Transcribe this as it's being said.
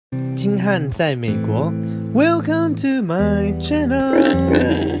金汉在美国 Welcome to my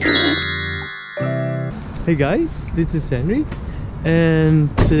channel. Hey guys, this is Henry, and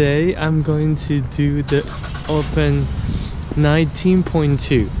today I'm going to do the Open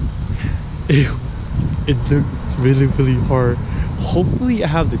 19.2. It looks really hard. Hopefully I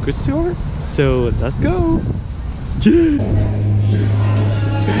have the crystal, so let's go.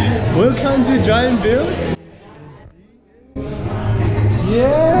 Welcome to Drive and Build.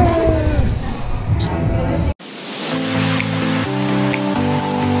 Yeah.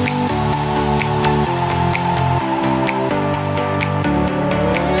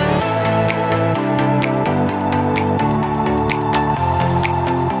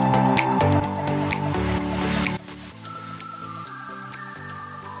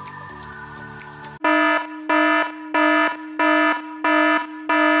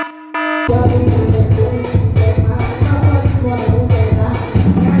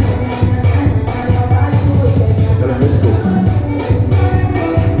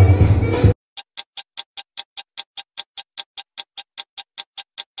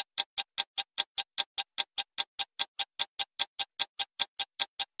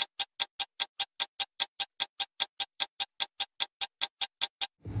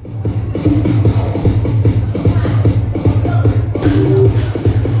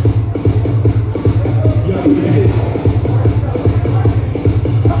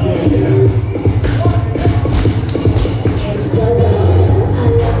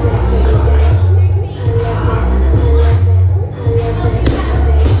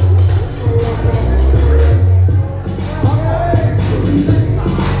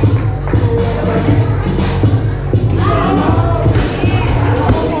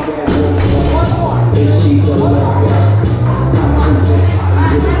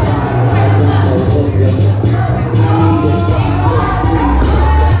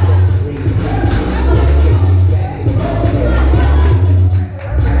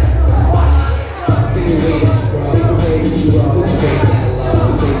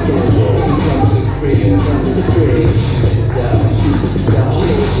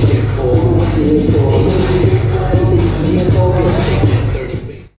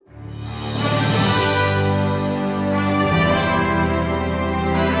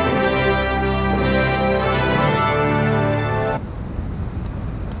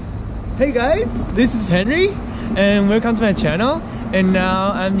 Hey guys, this is Henry and welcome to my channel. And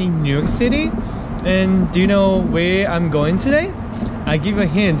now I'm in New York City. And do you know where I'm going today? I give you a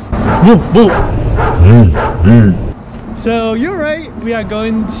hint. So you're right, we are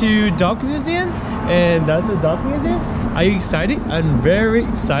going to Dog Museum, and that's a dog museum. Are you excited? I'm very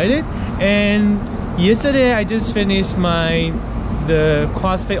excited. And yesterday I just finished the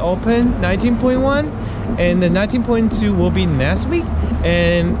CrossFit Open 19.1, and the 19.2 will be next week,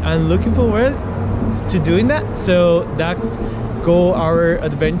 and I'm looking forward to doing that. So that's go our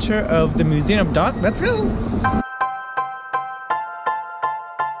adventure of the Museum of Dogs. Let's go.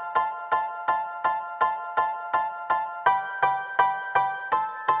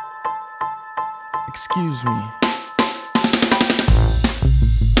 Excuse me.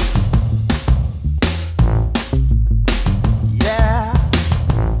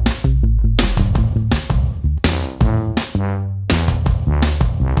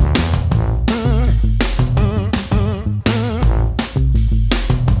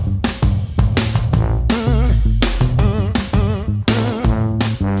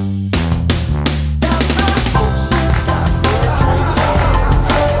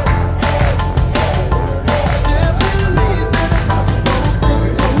 Still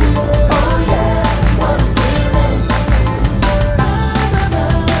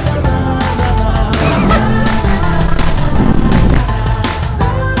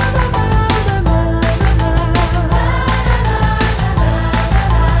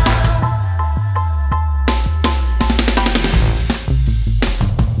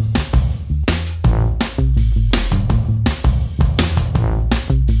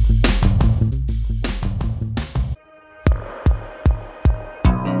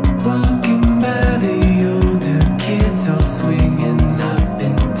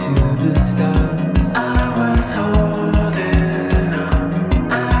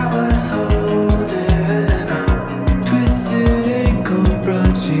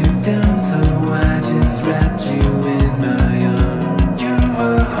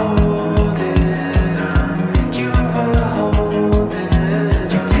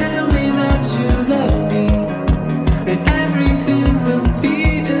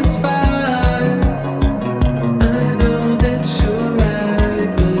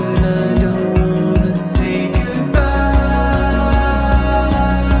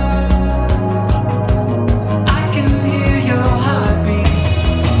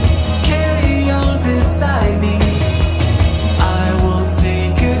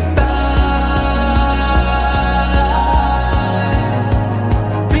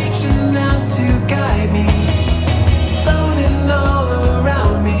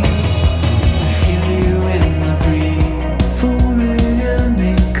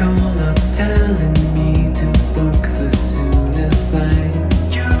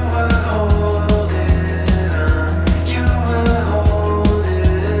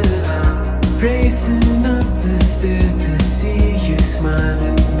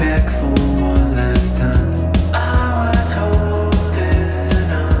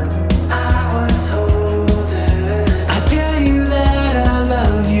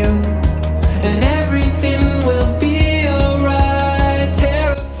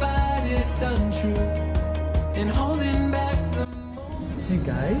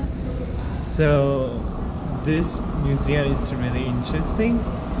So this museum is really interesting.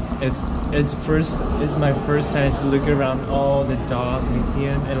 It's my first time to look around all the dog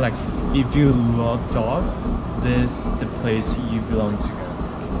museum, and like if you love dog, this the place you belong to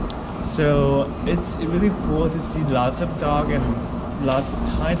go. So it's really cool to see lots of dog and lots of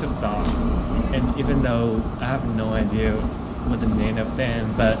types of dog. And even though I have no idea what the name of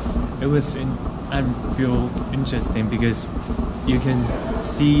them, but I feel interesting because you can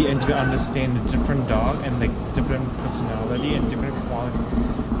see and to understand the different dog and like different personality and different quality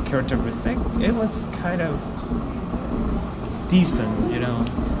characteristic. It was kind of decent,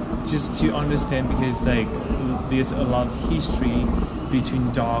 just to understand, because like there's a lot of history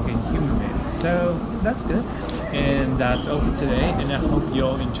between dog and human. So that's good. And that's all for today, and I hope you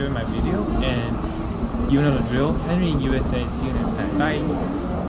all enjoy my video, and you know the drill. Henry in USA. See you next time. Bye.